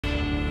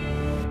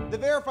The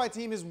Verify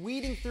team is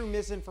weeding through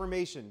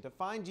misinformation to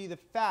find you the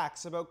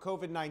facts about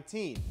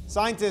COVID-19.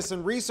 Scientists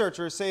and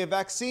researchers say a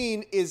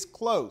vaccine is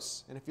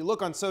close. And if you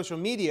look on social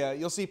media,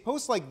 you'll see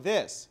posts like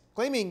this,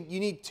 claiming you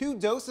need 2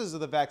 doses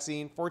of the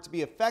vaccine for it to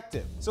be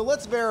effective. So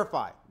let's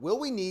verify. Will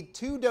we need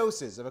 2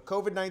 doses of a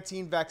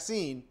COVID-19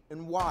 vaccine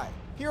and why?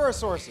 Here are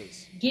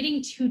sources.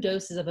 Getting 2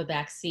 doses of a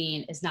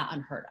vaccine is not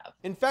unheard of.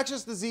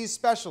 Infectious disease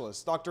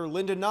specialist Dr.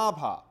 Linda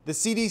Nabha, the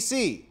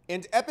CDC,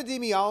 and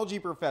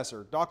epidemiology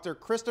professor Dr.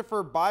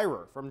 Christopher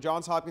Byrer from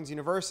Johns Hopkins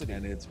University.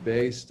 And it's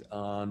based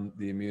on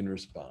the immune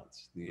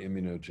response, the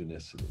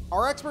immunogenicity.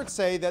 Our experts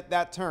say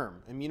that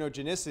term,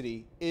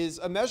 immunogenicity, is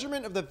a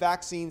measurement of the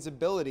vaccine's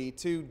ability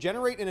to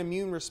generate an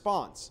immune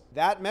response.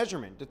 That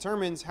measurement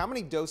determines how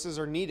many doses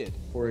are needed.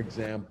 For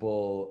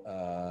example,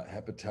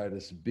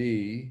 hepatitis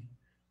B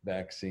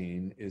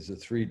vaccine is a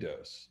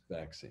 3-dose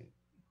vaccine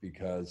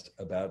because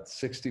about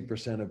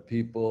 60% of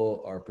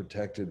people are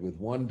protected with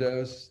 1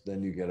 dose,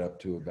 then you get up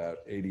to about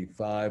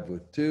 85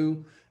 with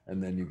 2,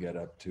 and then you get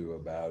up to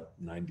about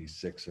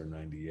 96 or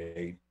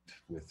 98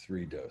 with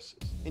 3 doses.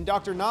 And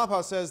Dr.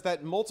 Nabha says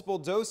that multiple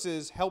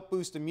doses help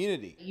boost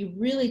immunity. You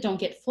really don't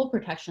get full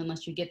protection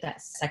unless you get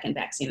that second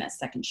vaccine, that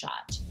second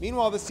shot.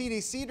 Meanwhile, the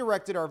CDC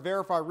directed our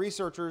Verify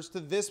researchers to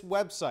this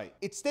website.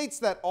 It states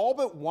that all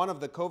but one of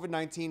the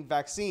COVID-19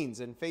 vaccines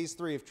in phase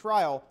 3 of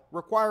trial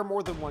require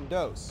more than 1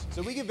 dose.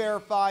 So we can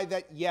verify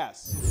that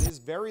yes, it is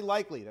very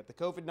likely that the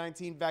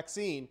COVID-19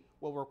 vaccine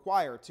will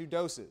require 2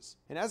 doses.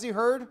 And as you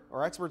heard,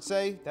 our experts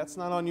say that's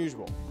not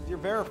unusual. With your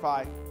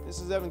Verify,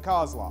 this is Evan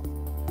Kozloff.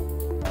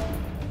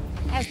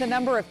 As the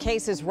number of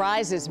cases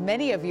rises,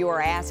 many of you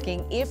are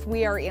asking if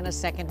we are in a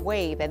second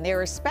wave, and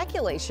there is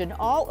speculation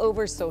all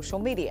over social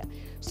media.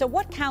 So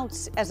what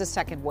counts as a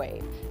second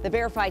wave? The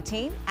Verify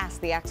team asked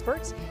the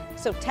experts.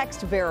 So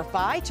text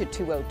Verify to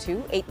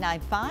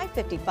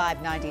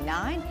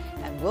 202-895-5599,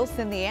 and we'll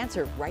send the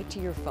answer right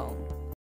to your phone.